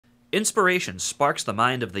Inspiration sparks the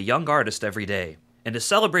mind of the young artist every day and is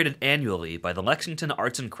celebrated annually by the Lexington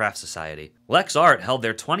Arts Crafts Society. LexArt held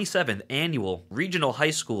their 27th annual Regional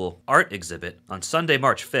High School art exhibit on Sunday,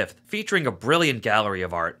 March 5th, featuring a brilliant gallery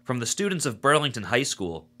of art from the students of Burlington High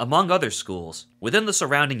School, among other schools, within the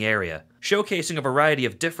surrounding area, showcasing a variety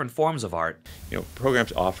of different forms of art.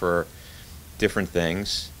 Programs offer different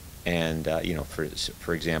things. And,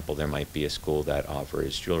 for example, there might be a school that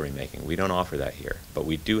offers jewelry making. We don't offer that here, but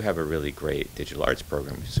we do have a really great digital arts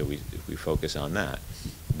program, so we focus on that.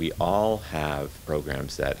 We all have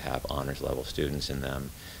programs that have honors level students in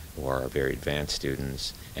them or very advanced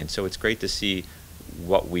students, and so it's great to see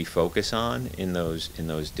what we focus on in those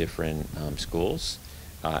different schools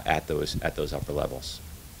at those upper levels.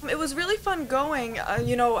 It was really fun going,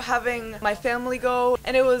 having my family go,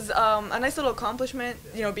 and it was a nice little accomplishment,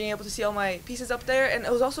 being able to see all my pieces up there, and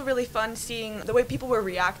it was also really fun seeing the way people were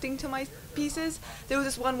reacting to my pieces. There was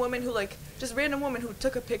this one woman who, just random woman who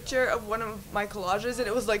took a picture of one of my collages, and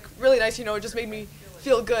it was, really nice, it just made me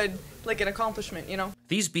feel good, like an accomplishment,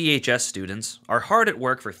 These BHS students are hard at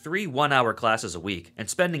work for 3 one-hour classes a week and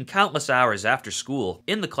spending countless hours after school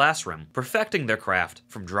in the classroom, perfecting their craft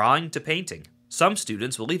from drawing to painting. Some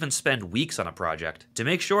students will even spend weeks on a project to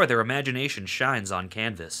make sure their imagination shines on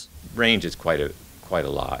canvas. Range is quite a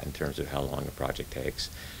lot in terms of how long a project takes.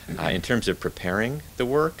 In terms of preparing the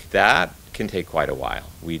work, that can take quite a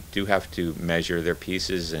while. We do have to measure their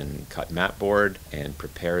pieces and cut mat board and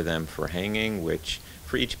prepare them for hanging, which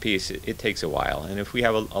for each piece it takes a while. And if we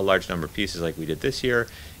have a large number of pieces like we did this year,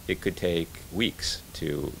 it could take weeks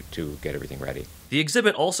to get everything ready. The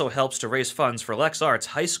exhibit also helps to raise funds for LexArt's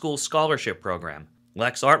high school scholarship program.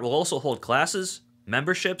 LexArt will also hold classes,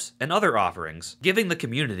 memberships, and other offerings, giving the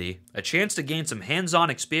community a chance to gain some hands-on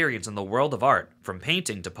experience in the world of art, from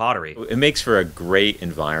painting to pottery. It makes for a great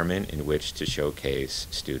environment in which to showcase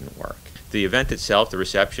student work. The event itself, the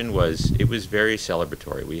reception, was very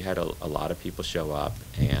celebratory. We had a lot of people show up,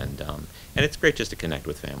 and it's great just to connect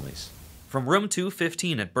with families. From room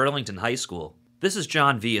 215 at Burlington High School, this is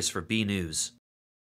John Vias for BNEWS.